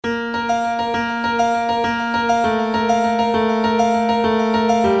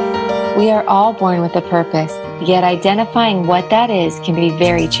We are all born with a purpose, yet identifying what that is can be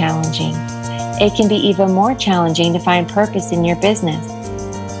very challenging. It can be even more challenging to find purpose in your business.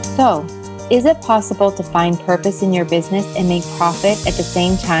 So, is it possible to find purpose in your business and make profit at the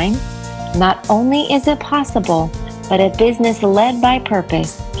same time? Not only is it possible, but a business led by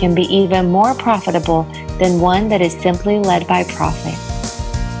purpose can be even more profitable than one that is simply led by profit.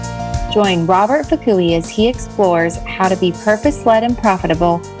 Join Robert Fukui as he explores how to be purpose-led and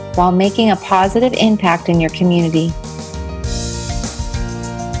profitable while making a positive impact in your community.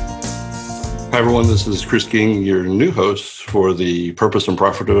 Hi, everyone. This is Chris King, your new host for the Purpose and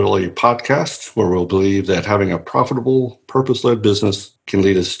Profitability podcast, where we'll believe that having a profitable, purpose-led business can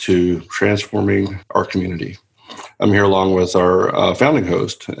lead us to transforming our community. I'm here along with our founding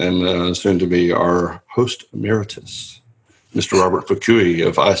host and soon to be our host emeritus, Mr. Robert Fukui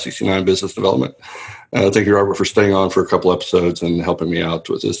of I-69 Business Development. Thank you, Robert, for staying on for a couple episodes and helping me out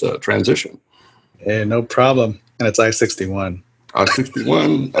with this transition. Hey, no problem. And it's I-61.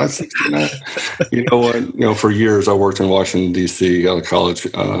 I-61, I-69. You know what? You know, for years I worked in Washington, D.C. out of college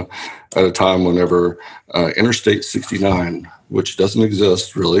at a time whenever Interstate 69, which doesn't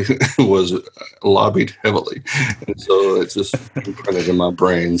exist really, was lobbied heavily. And so it's just imprinted in my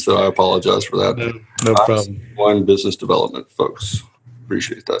brain. So I apologize for that. No problem. One business development, folks.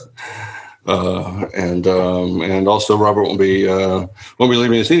 Appreciate that. And also Robert won't be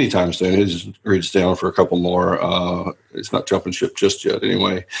leaving us anytime soon. He's agreed to stay on for a couple more. He's not jumping ship just yet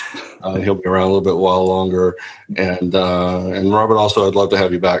anyway. He'll be around a little bit while longer. And Robert, also, I'd love to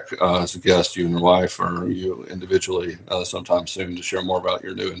have you back as a guest, you and your wife, or you individually sometime soon to share more about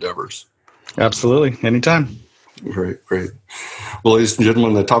your new endeavors. Absolutely. Anytime. Great. Well, ladies and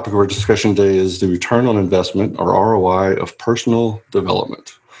gentlemen, the topic of our discussion today is the return on investment, or ROI, of personal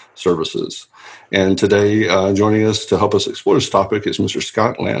development services. And today, joining us to help us explore this topic is Mr.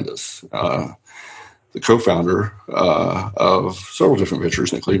 Scott Landis, the co-founder of several different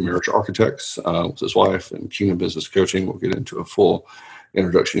ventures, including Marriage Architects with his wife, and Kingdom Business Coaching. We'll get into a full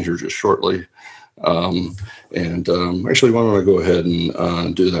introduction here just shortly. Actually, why don't I go ahead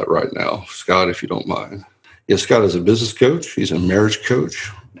and do that right now, Scott, if you don't mind. Yes, Scott is a business coach. He's a marriage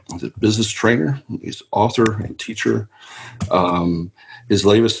coach. He's a business trainer. He's author and teacher. His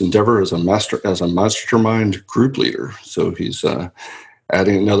latest endeavor is as a mastermind group leader. So he's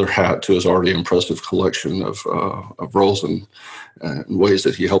adding another hat to his already impressive collection of roles and ways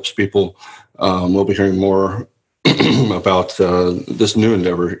that he helps people. We'll be hearing more about this new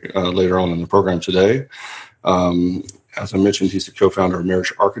endeavor later on in the program today. As I mentioned, he's the co-founder of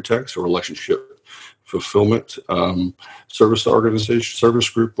Marriage Architects, a relationship fulfillment service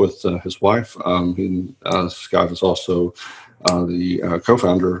group with his wife. Scott is also the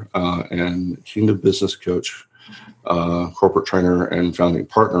co-founder and Kingdom Business Coach, corporate trainer, and founding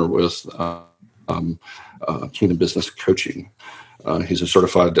partner with Kingdom Business Coaching. He's a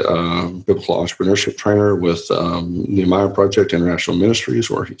certified biblical entrepreneurship trainer with Nehemiah Project International Ministries,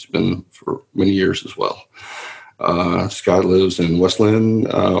 where he's been for many years as well. Scott lives in West Linn,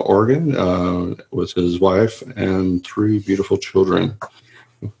 Oregon, with his wife and 3 beautiful children.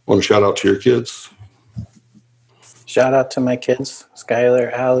 Want to shout out to your kids? Shout out to my kids,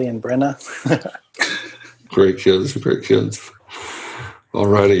 Skylar, Allie, and Brenna. Great kids. All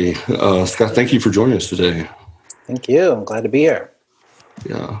righty. Scott, thank you for joining us today. Thank you. I'm glad to be here.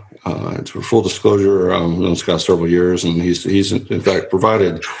 Yeah. For full disclosure, I've known Scott several years, and he's in fact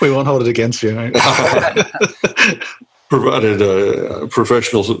provided... We won't hold it against you, right? provided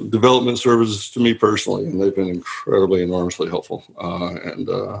professional development services to me personally, and they've been incredibly, enormously helpful, and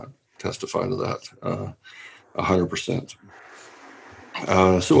testify to that 100%.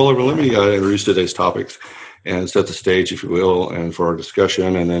 Let me introduce today's topics and set the stage, if you will, and for our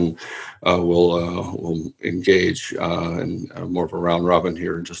discussion, and then we'll engage in more of a round robin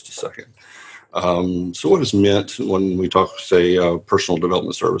here in just a second. What is meant when we talk, say, personal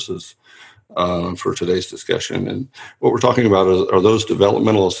development services for today's discussion? And what we're talking about are those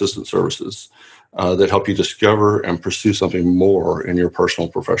developmental assistance services that help you discover and pursue something more in your personal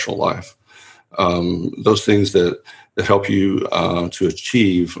and professional life. Those things that help you to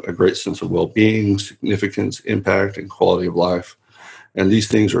achieve a great sense of well-being, significance, impact, and quality of life. And these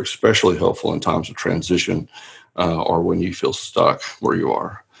things are especially helpful in times of transition or when you feel stuck where you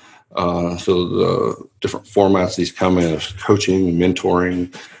are. So the different formats these come in is coaching,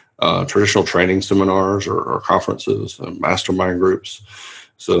 mentoring, traditional training seminars or conferences, mastermind groups.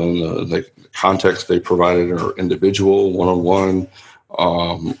 So in the context they provided are individual, one-on-one,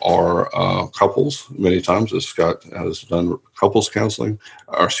 or couples. Many times, as Scott has done couples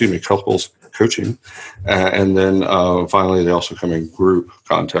coaching. And then finally, they also come in group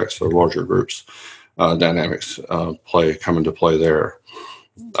contexts, so larger groups. Dynamics come into play there.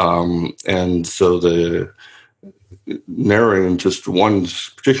 And so the narrowing just one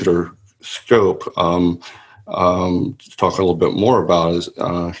particular scope, to talk a little bit more about is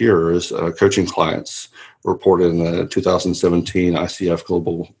coaching clients reported in the 2017 ICF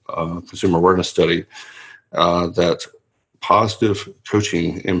Global Consumer Awareness Study that positive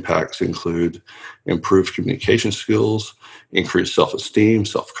coaching impacts include improved communication skills, increased self-esteem,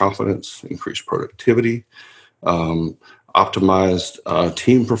 self-confidence, increased productivity, optimized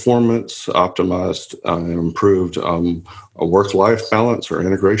team performance, optimized improved a work-life balance or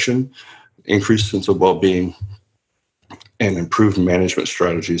integration, increased sense of well-being, and improved management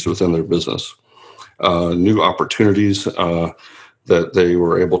strategies within their business. New opportunities that they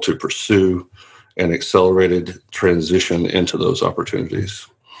were able to pursue, and accelerated transition into those opportunities.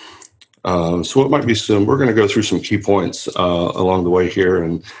 So what might be we're going to go through some key points along the way here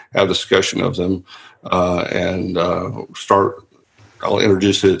and have discussion of them. I'll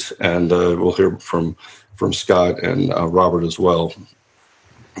introduce it, and we'll hear from Scott and Robert as well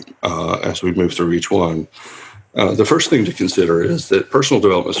as we move through each one. The first thing to consider is that personal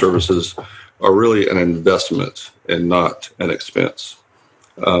development services are really an investment and not an expense.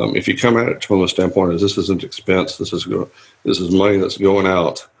 If you come at it from the standpoint of this isn't expense, this is money that's going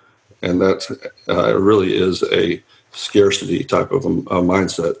out, and that really is a scarcity type of a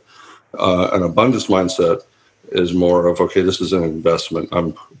mindset. An abundance mindset is more of, okay, this is an investment.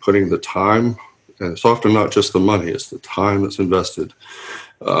 I'm putting the time, and it's often not just the money, it's the time that's invested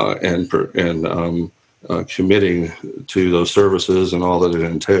and committing to those services and all that it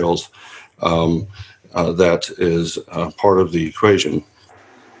entails. That is part of the equation.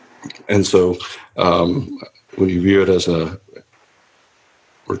 And so when you view it as a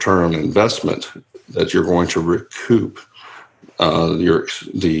return on investment, that you're going to recoup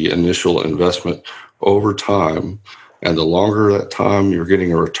the initial investment over time, and the longer that time you're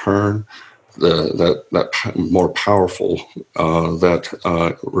getting a return, that more powerful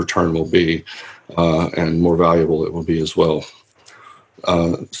that return will be, and more valuable it will be as well.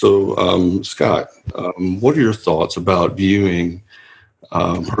 So Scott, what are your thoughts about viewing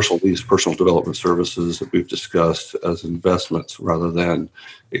these personal development services that we've discussed as investments rather than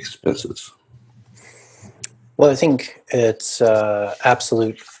expenses? Well, I think it's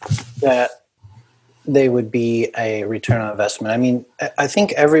absolute that they would be a return on investment. I mean, I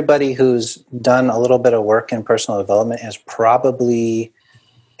think everybody who's done a little bit of work in personal development has probably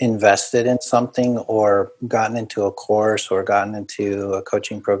invested in something or gotten into a course or gotten into a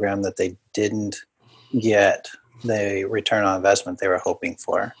coaching program that they didn't get the return on investment they were hoping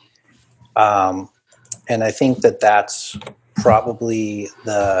for. And I think that's probably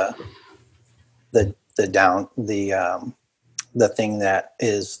the thing that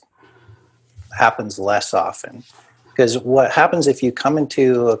happens less often. Because what happens if you come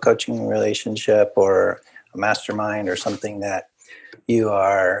into a coaching relationship or a mastermind or something that you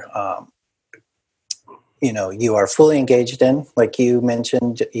are you are fully engaged in, like you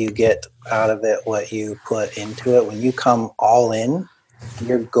mentioned, you get out of it what you put into it. When you come all in,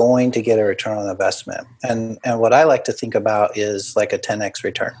 you're going to get a return on investment. And what I like to think about is like a 10x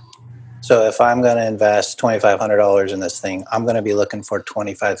return. So if I'm going to invest $2,500 in this thing, I'm going to be looking for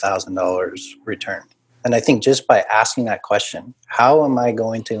 $25,000 return. And I think just by asking that question, how am I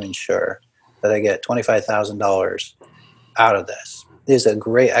going to ensure that I get $25,000 out of this, is a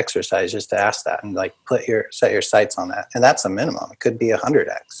great exercise just to ask that and like set your sights on that. And that's a minimum. It could be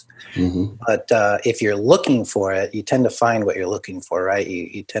 100x. Mm-hmm. But if you're looking for it, you tend to find what you're looking for, right?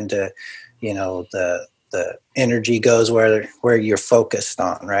 You tend to, the energy goes where you're focused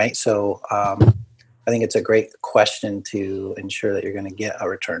on, right? So I think it's a great question to ensure that you're going to get a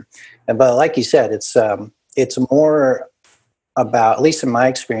return. But like you said, it's more about, at least in my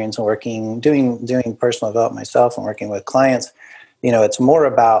experience doing personal development myself and working with clients, it's more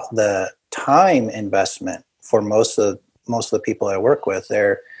about the time investment for most of the people I work with.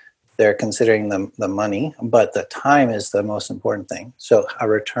 They're considering the money, but the time is the most important thing. So a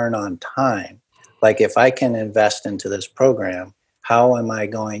return on time. Like if I can invest into this program, how am I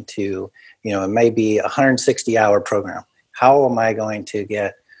going to, it may be a 160-hour program. How am I going to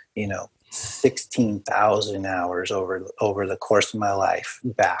get, 16,000 hours over the course of my life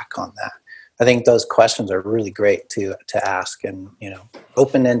back on that? I think those questions are really great to ask and,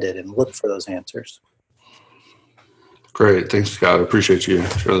 open-ended, and look for those answers. Great. Thanks, Scott. I appreciate you.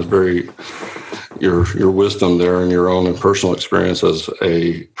 That was very your wisdom there and your own and personal experience as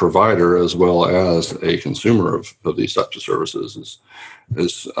a provider as well as a consumer of these types of services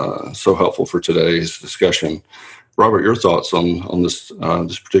is so helpful for today's discussion. Robert, your thoughts on this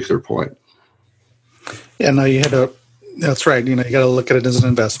this particular point? Yeah, no, that's right. You got to look at it as an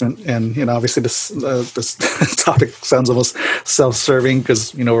investment, and obviously this topic sounds almost self-serving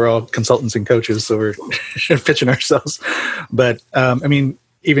because we're all consultants and coaches, so we're pitching ourselves. But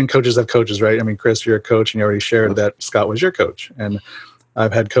even coaches have coaches, right? Chris, you're a coach, and you already shared that Scott was your coach, and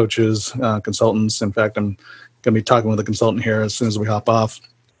I've had coaches, consultants. In fact, I'm going to be talking with a consultant here as soon as we hop off.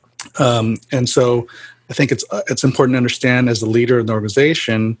 And so I think it's important to understand as the leader of the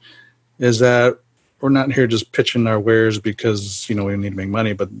organization is that we're not here just pitching our wares because, we need to make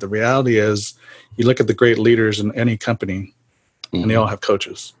money. But the reality is you look at the great leaders in any company and they all have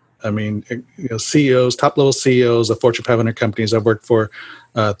coaches. CEOs, top level CEOs of Fortune 500 companies. I've worked for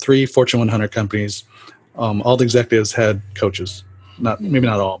 3 Fortune 100 companies. All the executives had coaches. Maybe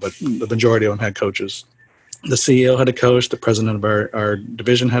not all, but the majority of them had coaches. The CEO had a coach. The president of our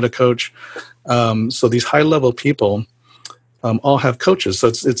division had a coach. So these high level people all have coaches. So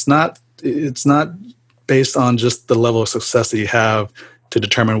it's not based on just the level of success that you have to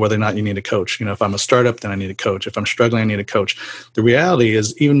determine whether or not you need a coach. If I'm a startup, then I need a coach. If I'm struggling, I need a coach. The reality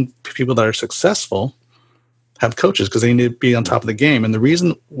is even people that are successful have coaches because they need to be on top of the game. And the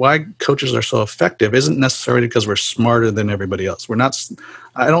reason why coaches are so effective isn't necessarily because we're smarter than everybody else.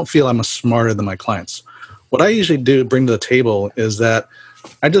 I don't feel I'm smarter than my clients. What I usually bring to the table is that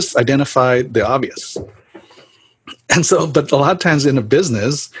I just identify the obvious. And so, but a lot of times in a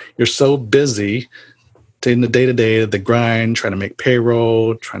business, you're so busy in the day-to-day, the grind, trying to make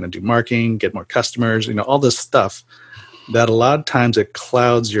payroll, trying to do marketing, get more customers, all this stuff, that a lot of times it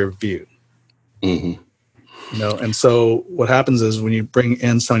clouds your view. Mm-hmm. And so what happens is when you bring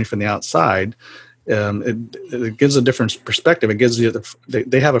in somebody from the outside, it gives a different perspective. It gives you,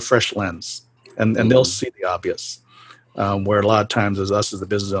 they have a fresh lens and they'll see the obvious, where a lot of times as us as the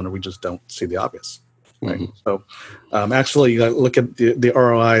business owner, we just don't see the obvious. Right. Mm-hmm. So actually, you got to look at the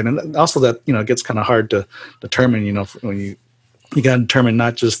ROI, and also that it gets kind of hard to determine. When you got to determine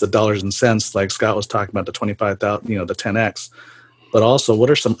not just the dollars and cents, like Scott was talking about, the 25,000, the 10x, but also what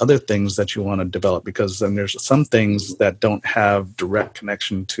are some other things that you want to develop? Because then there's some things that don't have direct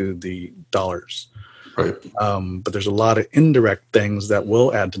connection to the dollars. Right. But there's a lot of indirect things that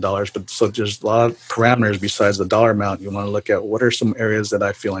will add to dollars. But so there's a lot of parameters besides the dollar amount. You want to look at what are some areas that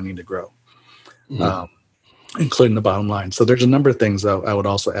I feel I need to grow. Including the bottom line. So there's a number of things that I would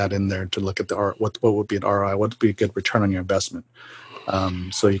also add in there to look at what would be an ROI, what would be a good return on your investment.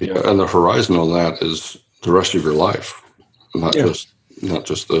 And the horizon on that is the rest of your life, not just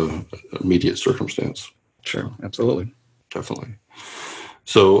the immediate circumstance. Sure, absolutely, definitely.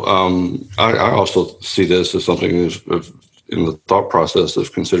 So I also see this as something in the thought process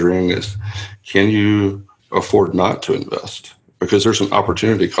of considering is, can you afford not to invest? Because there's an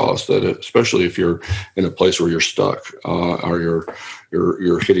opportunity cost that, especially if you're in a place where you're stuck or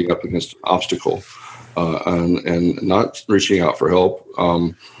you're hitting up against an obstacle and not reaching out for help,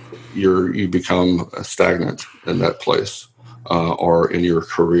 you become stagnant in that place or in your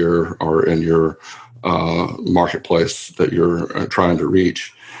career or in your marketplace that you're trying to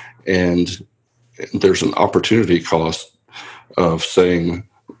reach, and there's an opportunity cost of saying.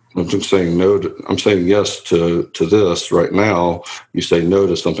 I'm just saying no. I'm saying yes to this right now. You say no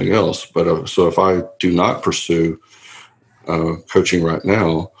to something else. But so if I do not pursue coaching right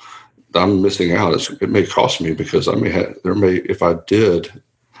now, I'm missing out. It may cost me because if I did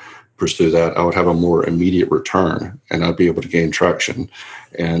pursue that, I would have a more immediate return and I'd be able to gain traction.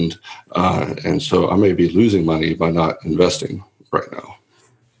 And so I may be losing money by not investing right now.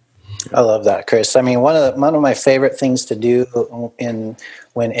 I love that, Chris. One of my favorite things to do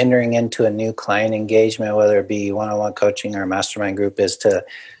when entering into a new client engagement, whether it be one-on-one coaching or a mastermind group, is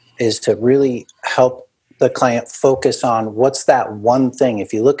to really help the client focus on what's that one thing.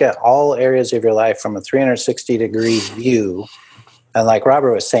 If you look at all areas of your life from a 360-degree view, and like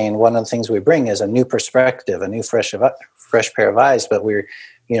Robert was saying, one of the things we bring is a new perspective, a new fresh pair of eyes. But we're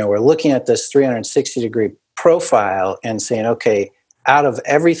looking at this 360-degree profile and saying, okay, out of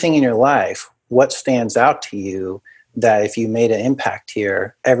everything in your life, what stands out to you that if you made an impact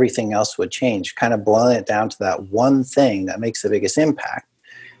here, everything else would change? Kind of boiling it down to that one thing that makes the biggest impact.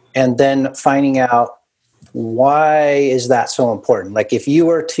 And then finding out, why is that so important? Like if you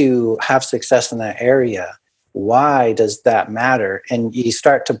were to have success in that area, why does that matter? And you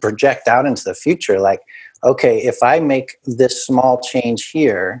start to project out into the future. Like, okay, if I make this small change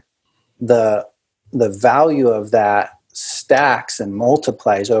here, the value of that stacks and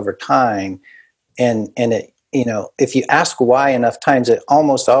multiplies over time, it, if you ask why enough times, it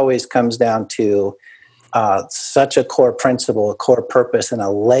almost always comes down to such a core principle, a core purpose, and a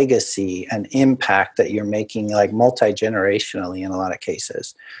legacy, an impact that you're making, like multi-generationally in a lot of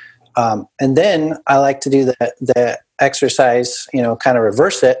cases. And then I like to do the exercise, kind of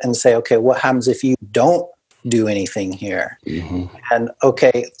reverse it and say, okay, what happens if you don't do anything here? Mm-hmm. And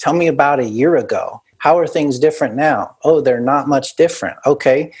okay, tell me about a year ago. How are things different now? Oh, they're not much different.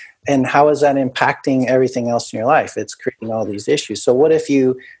 Okay. And how is that impacting everything else in your life? It's creating all these issues. So what if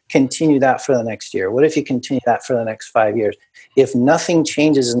you continue that for the next year? What if you continue that for the next 5 years? If nothing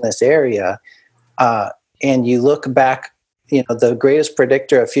changes in this area, and you look back, the greatest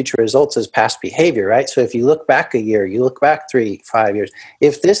predictor of future results is past behavior, right? So if you look back a year, you look back 3-5 years,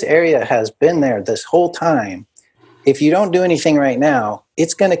 if this area has been there this whole time, if you don't do anything right now,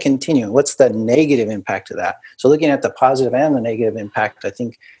 it's going to continue. What's the negative impact of that? So looking at the positive and the negative impact, I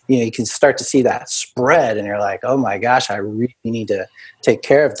think, you can start to see that spread, and you're like, oh my gosh, I really need to take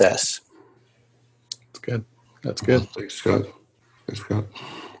care of this. That's good. That's good. Thanks, Scott.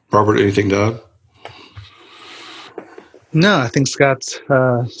 Robert, anything to add? No, I think Scott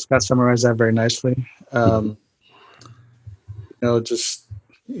summarized that very nicely. Just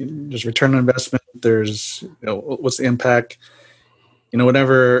return on investment. There's, what's the impact?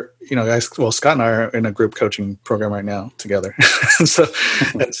 Whenever, Scott and I are in a group coaching program right now together. and so,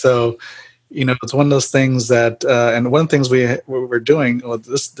 it's one of those things that, and one of the things we're doing, what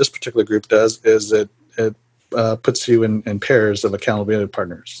this particular group does is it puts you in pairs of accountability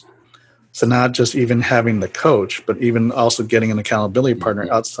partners. So not just even having the coach, but even also getting an accountability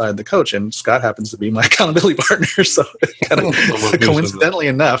partner outside the coach. And Scott happens to be my accountability partner. So kind of coincidentally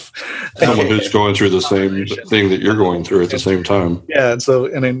enough. Someone who's going through the same thing that you're going through at the same time. Yeah.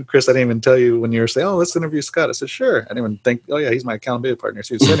 And then Chris, I didn't even tell you when you were saying, oh, let's interview Scott. I said, sure. I didn't even think, oh yeah, he's my accountability partner.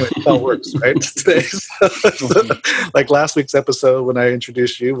 So anyway, it all works, right? Today. So, like last week's episode when I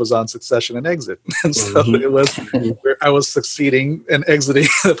introduced you was on succession and exit. And so it was, I was succeeding and exiting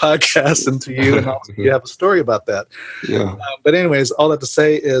the podcast. And to you, and also you have a story about that. Yeah. But anyways, all that to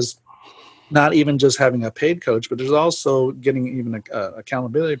say is not even just having a paid coach, but there's also getting even an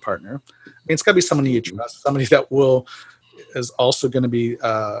accountability partner. I mean, it's got to be somebody you trust, somebody that is also going to be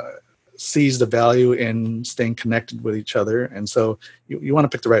sees the value in staying connected with each other. And so you want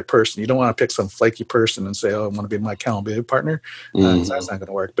to pick the right person. You don't want to pick some flaky person and say, oh, I want to be my accountability partner. That's not going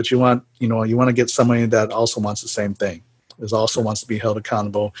to work. But you want to get somebody that also wants the same thing. Also wants to be held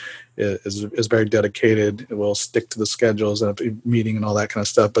accountable, is very dedicated, will stick to the schedules and meeting and all that kind of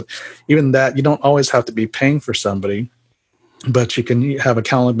stuff. But even that, you don't always have to be paying for somebody, but you can have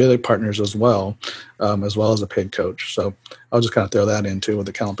accountability partners as well as a paid coach. So I'll just kind of throw that in too with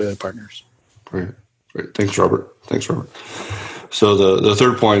accountability partners. Great. Thanks, Robert. So the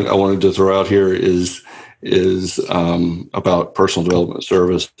third point I wanted to throw out here is about personal development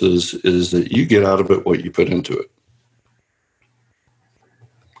services is that you get out of it what you put into it.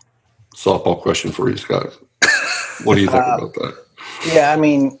 Softball question for you, Scott. What do you think about that? Yeah, I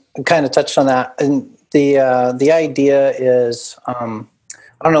mean, I kind of touched on that. And the idea is, I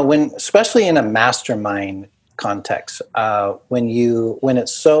don't know, especially in a mastermind context, when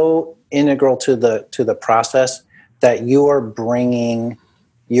it's so integral to the process that you are bringing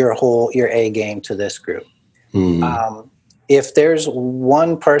your A game to this group. If there's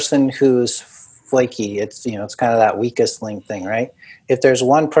one person who's flaky, it's kind of that weakest link thing, right? If there's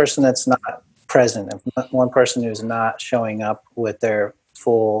one person that's not present, if one person who's not showing up with their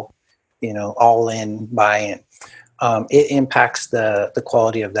full, all in buy-in, it impacts the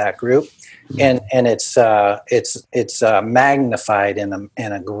quality of that group, and it's magnified in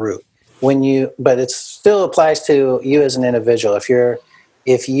a group. But it still applies to you as an individual.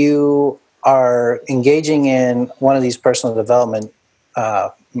 If you are engaging in one of these personal development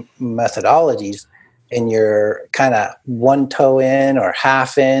methodologies, and you're kind of one toe in or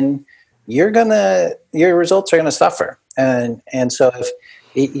half in, your results are gonna suffer. And so if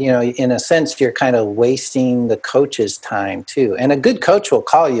in a sense, you're kind of wasting the coach's time too. And a good coach will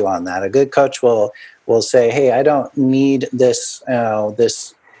call you on that. A good coach will say, hey, I don't need this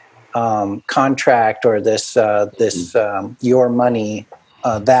contract or this your money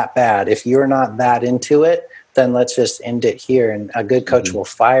that bad. If you're not that into it, then let's just end it here. And a good coach will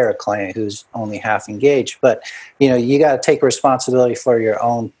fire a client who's only half engaged. But, you got to take responsibility for your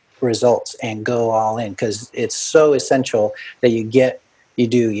own results and go all in, because it's so essential that you get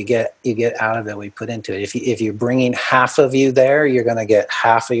out of it what you put into it. If you're bringing half of you there, you're going to get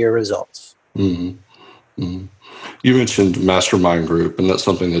half of your results. Mm-hmm. Mm-hmm. You mentioned mastermind group, and that's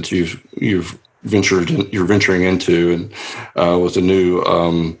something that you're venturing into, and with the new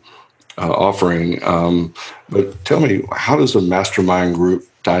offering. But tell me, how does a mastermind group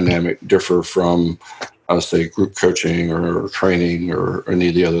dynamic differ from, say, group coaching or training or any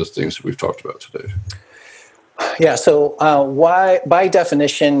of the other things that we've talked about today? Yeah. So why, by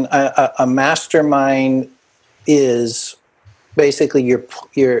definition, a mastermind is basically you're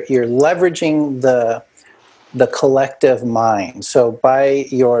leveraging the collective mind. So by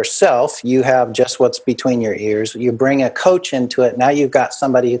yourself, you have just what's between your ears. You bring a coach into it. Now you've got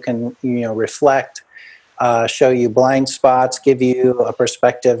somebody who can, reflect, show you blind spots, give you a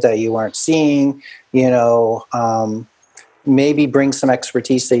perspective that you weren't seeing, maybe bring some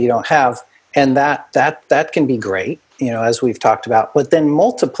expertise that you don't have. And that can be great, as we've talked about, but then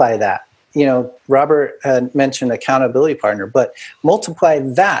multiply that. Robert had mentioned accountability partner, but multiply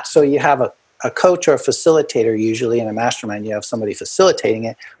that. So you have a coach or a facilitator. Usually in a mastermind, you have somebody facilitating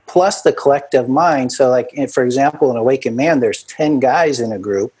it, plus the collective mind. So like, for example, in Awakened Man, there's 10 guys in a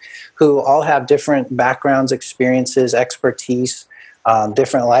group who all have different backgrounds, experiences, expertise,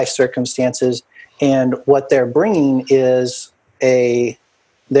 different life circumstances. And what they're bringing is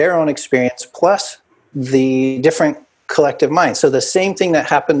their own experience plus the different collective mind. So the same thing that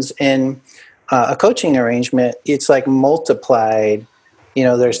happens in a coaching arrangement, it's like multiplied.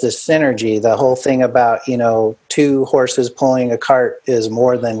 There's this synergy. The whole thing about, 2 horses pulling a cart is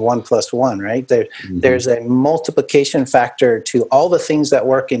more than 1 + 1, right? There's a multiplication factor to all the things that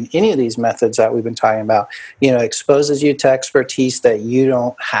work in any of these methods that we've been talking about. Exposes you to expertise that you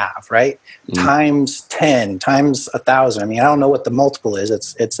don't have, right? Times 10, times 1,000. I mean, I don't know what the multiple is.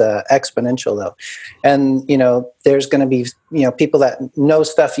 It's exponential though. And, there's going to be, people that know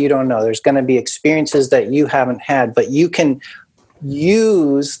stuff you don't know. There's going to be experiences that you haven't had, but you can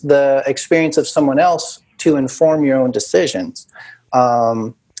use the experience of someone else to inform your own decisions.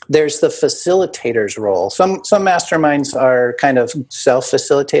 There's the facilitator's role. Some masterminds are kind of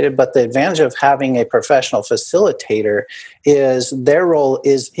self-facilitated, but the advantage of having a professional facilitator is their role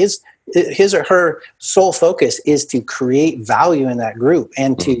is his or her sole focus is to create value in that group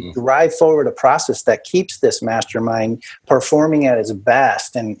and to drive forward a process that keeps this mastermind performing at its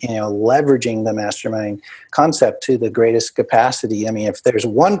best and, leveraging the mastermind concept to the greatest capacity. I mean, if there's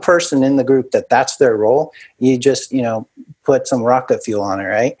one person in the group that's their role, you just, put some rocket fuel on it,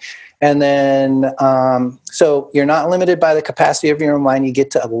 right? And then, so you're not limited by the capacity of your own mind. You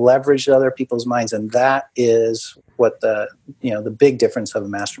get to leverage other people's minds. And that is what the big difference of a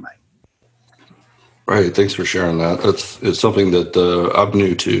mastermind. Right. Thanks for sharing that. It's something that I'm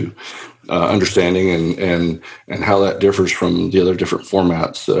new to understanding and how that differs from the other different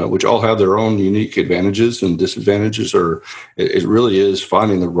formats, which all have their own unique advantages and disadvantages. Or it really is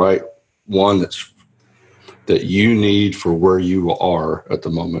finding the right one that you need for where you are at the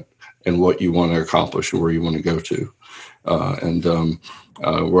moment and what you want to accomplish and where you want to go to.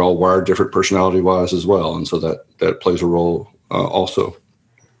 We're all wired different personality-wise as well, and so that plays a role also.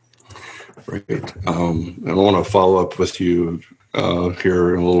 Great. I want to follow up with you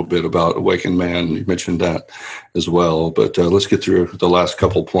here in a little bit about Awakened Man. You mentioned that as well, but let's get through the last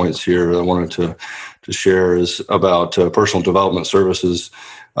couple points here. I wanted to share is about personal development services.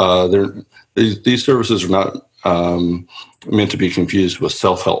 These services are not meant to be confused with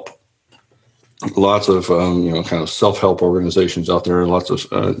self-help. Lots of kind of self-help organizations out there, lots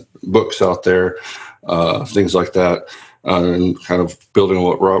of books out there, things like that. And kind of building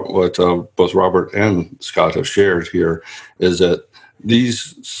on what both Robert and Scott have shared here is that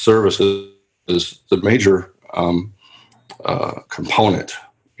these services, the major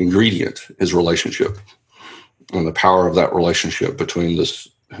ingredient is relationship and the power of that relationship between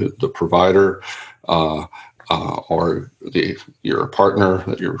the provider or your partner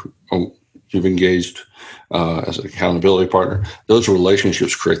that you've engaged as an accountability partner. Those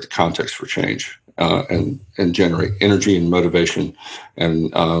relationships create the context for change. And generate energy and motivation and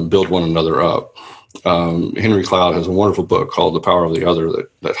build one another up. Henry Cloud has a wonderful book called The Power of the Other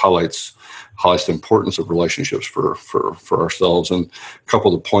that highlights the importance of relationships for ourselves. And a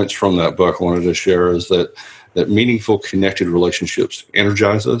couple of the points from that book I wanted to share is that meaningful, connected relationships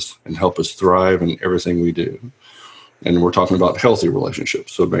energize us and help us thrive in everything we do. And we're talking about healthy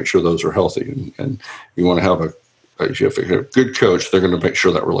relationships, so make sure those are healthy. And you want to have if you have a good coach, they're going to make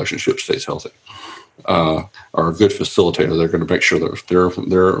sure that relationship stays healthy. Or a good facilitator, they're going to make sure that they're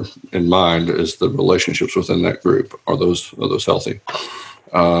in mind is the relationships within that group. Are those healthy?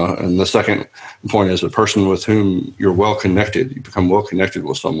 And the second point is a person with whom you're well connected. You become well connected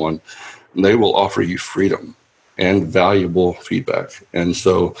with someone, and they will offer you freedom and valuable feedback. And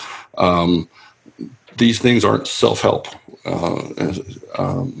so these things aren't self-help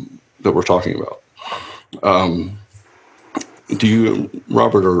that we're talking about. do you,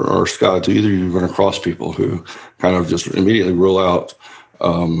 Robert or Scott, do either of you run across people who kind of just immediately rule out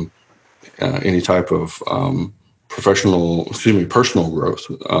any type of personal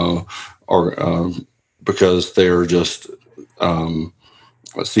growth, or because they're just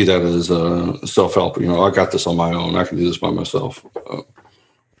see that as self-help? I got this on my own. I can do this by myself.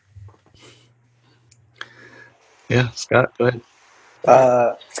 Yeah, Scott, go ahead.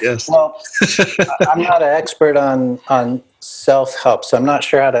 Yes. Well, I'm not an expert on self-help, so I'm not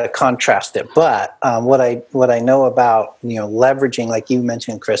sure how to contrast it. But what I know about leveraging, like you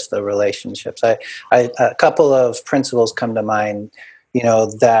mentioned, Chris, the relationships. A couple of principles come to mind.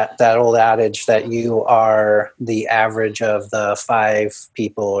 That old adage that you are the average of the 5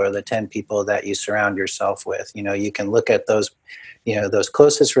 people or the 10 people that you surround yourself with. You can look at those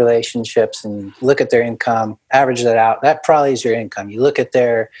closest relationships and look at their income, average that out. That probably is your income. You look at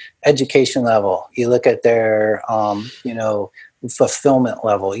their education level. You look at their, fulfillment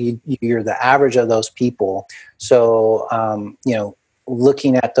level. You're the average of those people. So,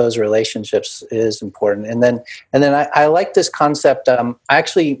 looking at those relationships is important. And then I like this concept. I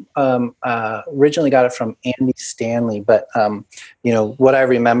actually originally got it from Andy Stanley, but what I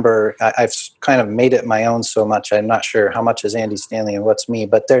remember, I've kind of made it my own so much. I'm not sure how much is Andy Stanley and what's me,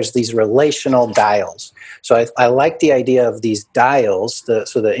 but there's these relational dials. So I like the idea of these dials.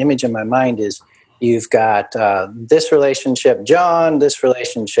 So the image in my mind is, you've got this relationship, John, this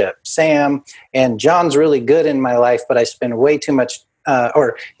relationship, Sam, and John's really good in my life, but I spend way too much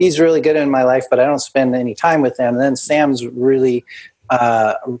or he's really good in my life, but I don't spend any time with him. And then Sam's really,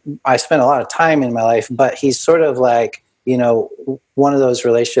 I spend a lot of time in my life, but he's sort of like, one of those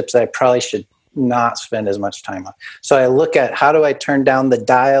relationships that I probably should not spend as much time on. So I look at, how do I turn down the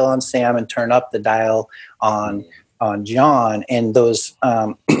dial on Sam and turn up the dial on John, and those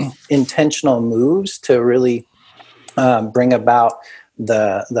intentional moves to really bring about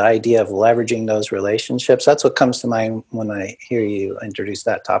the idea of leveraging those relationships. That's what comes to mind when I hear you introduce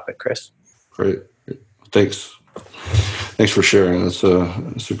that topic, Chris. Great. Thanks for sharing. That's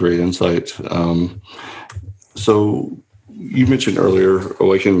a great insight. So you mentioned earlier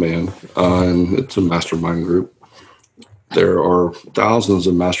Awakened Man, and it's a mastermind group. There are thousands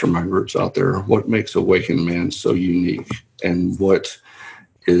of mastermind groups out there. What makes Awakened Man so unique, and what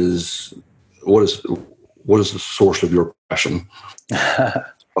is the source of your passion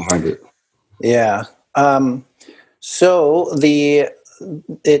behind it? Yeah. So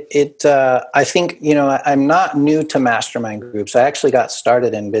I think, I'm not new to mastermind groups. I actually got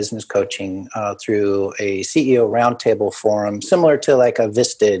started in business coaching through a CEO roundtable forum, similar to like a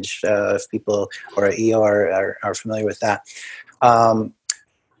Vistage, if people, or an ER are familiar with that.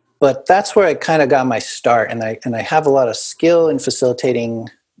 But that's where I kind of got my start, and I have a lot of skill in facilitating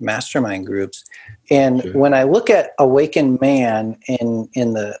mastermind groups. And when I look at Awakened Man in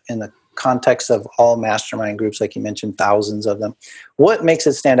the context of all mastermind groups, like you mentioned, thousands of them, what makes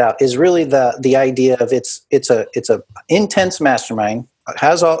it stand out is really the idea of it's a intense mastermind,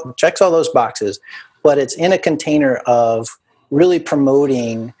 checks all those boxes, but it's in a container of really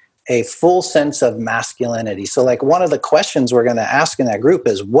promoting a full sense of masculinity. So like, one of the questions we're going to ask in that group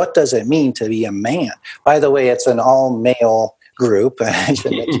is, what does it mean to be a man? By the way, it's an all male group. I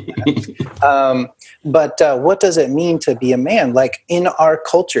should mention that. But what does it mean to be a man? Like, in our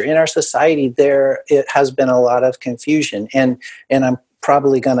culture, in our society, it has been a lot of confusion, and I'm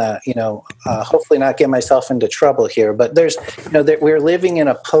probably gonna, hopefully not get myself into trouble here, but there's, we're living in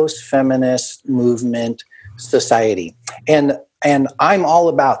a post-feminist movement society, and I'm all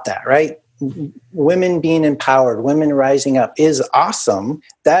about that, right? Women being empowered, women rising up is awesome.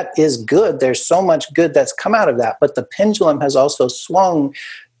 That is good. There's so much good that's come out of that. But the pendulum has also swung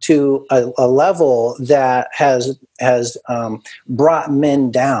to a level that has brought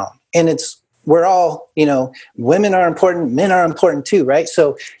men down. And we're all, women are important, men are important too, right?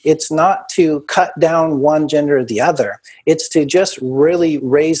 So it's not to cut down one gender or the other. It's to just really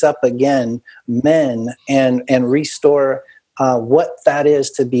raise up again men and restore what that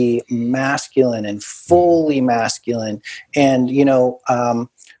is to be masculine and fully masculine. And, here's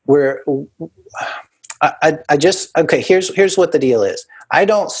what the deal is. I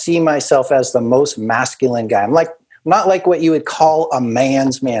don't see myself as the most masculine guy. I'm not like what you would call a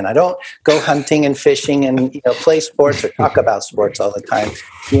man's man. I don't go hunting and fishing and, play sports or talk about sports all the time.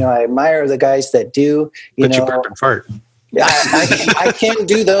 I admire the guys that do, But you burp and fart. Yeah, I can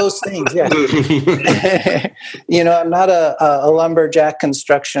do those things. Yeah. I'm not a lumberjack,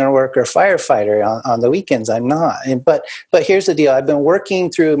 construction worker, firefighter on the weekends. I'm not. But here's the deal. I've been working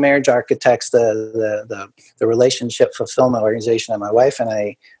through Marriage Architects, the relationship fulfillment organization that my wife and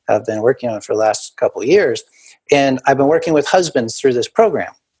I have been working on for the last couple of years. And I've been working with husbands through this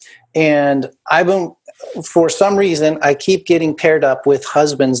program. And for some reason, I keep getting paired up with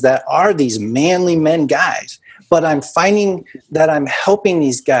husbands that are these manly men guys. But I'm finding that I'm helping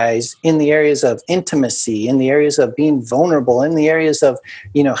these guys in the areas of intimacy, in the areas of being vulnerable, in the areas of,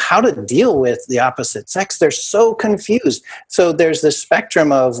 how to deal with the opposite sex. They're so confused. So there's the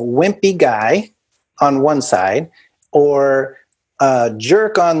spectrum of wimpy guy on one side or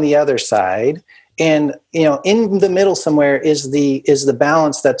jerk on the other side. And, in the middle somewhere is the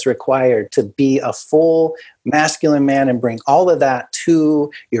balance that's required to be a full masculine man and bring all of that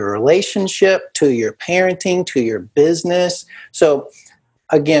to your relationship, to your parenting, to your business. So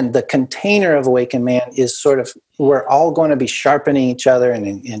again, the container of Awakened Man is sort of, we're all going to be sharpening each other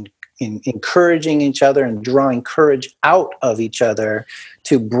and encouraging each other and drawing courage out of each other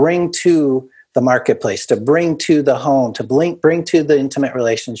to bring to the marketplace, to bring to the home, to bring to the intimate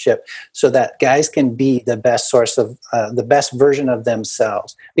relationship, so that guys can be the best source of the best version of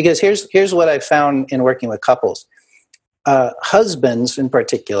themselves. Because here's what I've found in working with couples, husbands in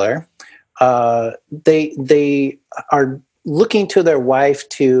particular, they are looking to their wife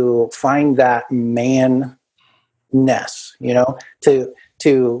to find that man-ness, to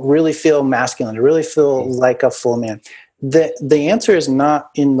really feel masculine, to really feel like a full man. The answer is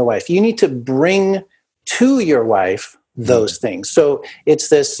not in the wife. You need to bring to your wife those things. So it's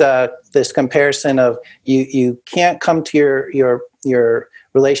this comparison of you can't come to your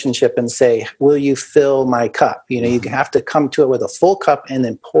relationship and say, "Will you fill my cup?" You have to come to it with a full cup and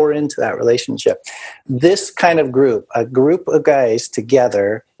then pour into that relationship. This kind of a group of guys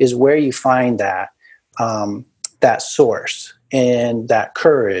together, is where you find that source and that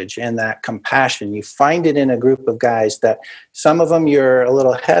courage and that compassion. You find it in a group of guys that some of them you're a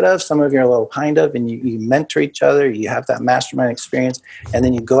little ahead of, some of you're a little behind of, and you mentor each other. You have that mastermind experience, and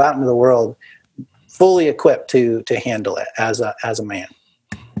then you go out into the world fully equipped to handle it as a man.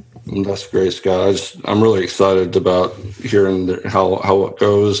 That's great, Scott. I'm really excited about hearing how it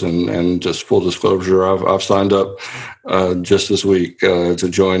goes, and just full disclosure, I've signed up just this week to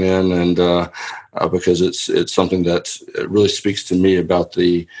join in, and because it's something that really speaks to me about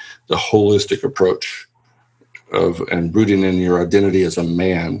the holistic approach and rooting in your identity as a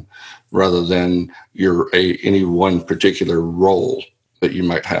man, rather than any one particular role that you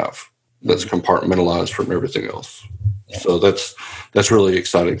might have that's compartmentalized from everything else. So that's really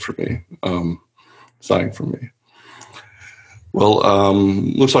exciting for me. Well,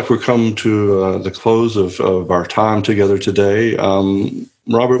 looks like we've come to the close of our time together today.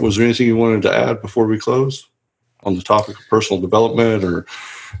 Robert, was there anything you wanted to add before we close on the topic of personal development, or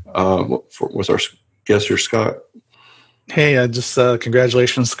with our guest here, Scott? Hey, just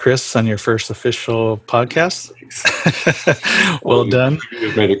congratulations, Chris, on your first official podcast. Well done.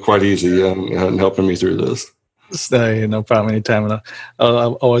 You've made it quite easy in helping me through this. No problem. Anytime.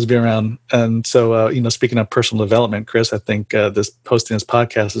 I'll always be around. And so, speaking of personal development, Chris, I think hosting this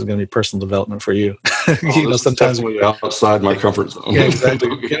podcast is going to be personal development for you. Sometimes outside my comfort zone. Yeah, exactly.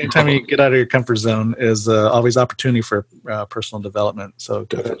 Anytime you get out of your comfort zone is always opportunity for personal development. So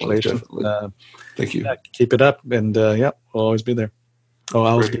congratulations. Definitely. Thank you. Keep it up. And we'll always be there. I'll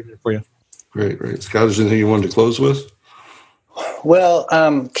always be there for you. Great. Scott, is there anything you wanted to close with? Well,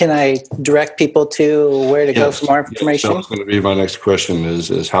 can I direct people to where to go for more information? That's going to be my next question: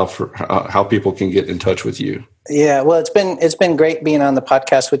 is how people can get in touch with you. Yeah, well, it's been great being on the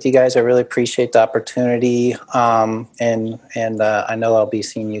podcast with you guys. I really appreciate the opportunity, and I know I'll be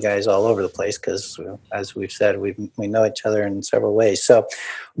seeing you guys all over the place because, as we've said, we know each other in several ways. So,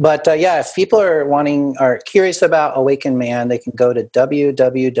 but if people are curious about Awakened Man, they can go to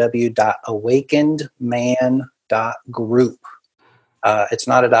www.awakenedman.group. It's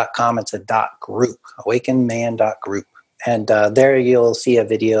not a .com, it's a .group, awakenedman.group. And there you'll see a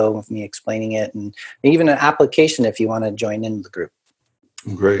video of me explaining it, and even an application if you want to join in the group.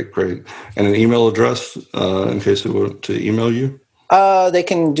 Great. And an email address in case they want to email you? They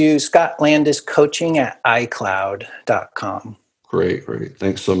can do scottlandiscoaching@icloud.com. Great.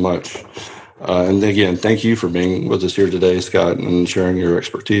 Thanks so much. And again, thank you for being with us here today, Scott, and sharing your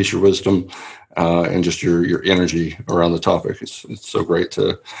expertise, your wisdom, and just your energy around the topic. It's so great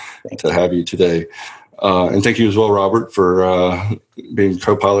to have you today. And thank you as well, Robert, for being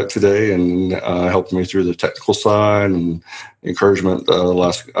co-pilot today and helping me through the technical side and encouragement the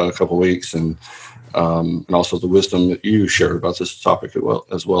last couple of weeks. And and also the wisdom that you shared about this topic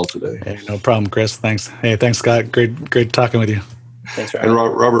as well today. Hey, no problem, Chris. Thanks. Hey, thanks, Scott. Great talking with you. Thanks for having me.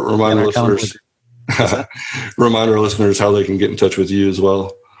 And Robert, remind our listeners how they can get in touch with you as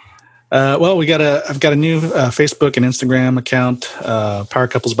well. Well, I've got a new Facebook and Instagram account, Power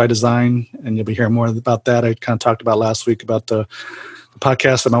Couples by Design, and you'll be hearing more about that. I kind of talked about last week about the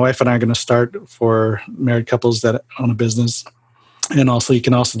podcast that my wife and I are going to start for married couples that own a business. And also, you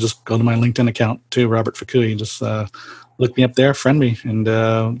can also just go to my LinkedIn account too, Robert Fukui. Just look me up there, friend me,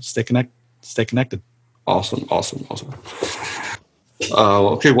 and stay connected. Awesome.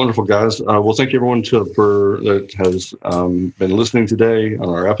 Okay, wonderful, guys. Well, thank you everyone that has been listening today on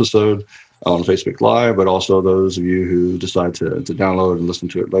our episode on Facebook Live, but also those of you who decide to download and listen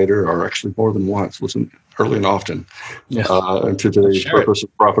to it later, or actually more than once, listen early and often. Yeah. And to today's Purpose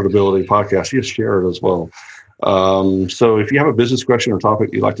and Profitability podcast, yes, share it as well. So if you have a business question or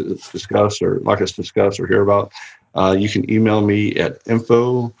topic you'd like to discuss or like us to discuss or hear about, you can email me at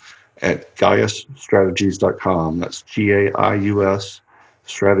info@GaiusStrategies.com. That's GAIUS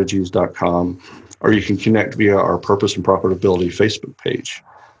strategies.com. Or you can connect via our Purpose and Profitability Facebook page.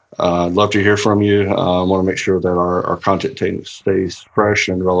 I'd love to hear from you. I want to make sure that our content stays fresh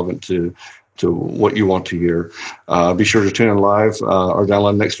and relevant to what you want to hear. Be sure to tune in live or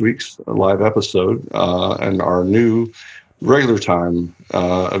download next week's live episode. And our new regular time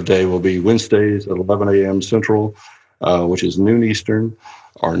of day will be Wednesdays at 11 a.m. Central, which is noon Eastern,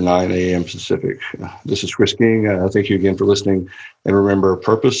 or 9 a.m. Pacific. This is Chris King. Thank you again for listening. And remember,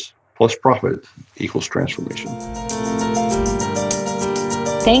 purpose plus profit equals transformation.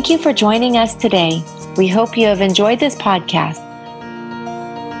 Thank you for joining us today. We hope you have enjoyed this podcast.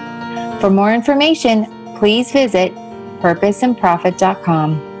 For more information, please visit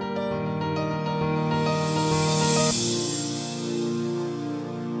purposeandprofit.com.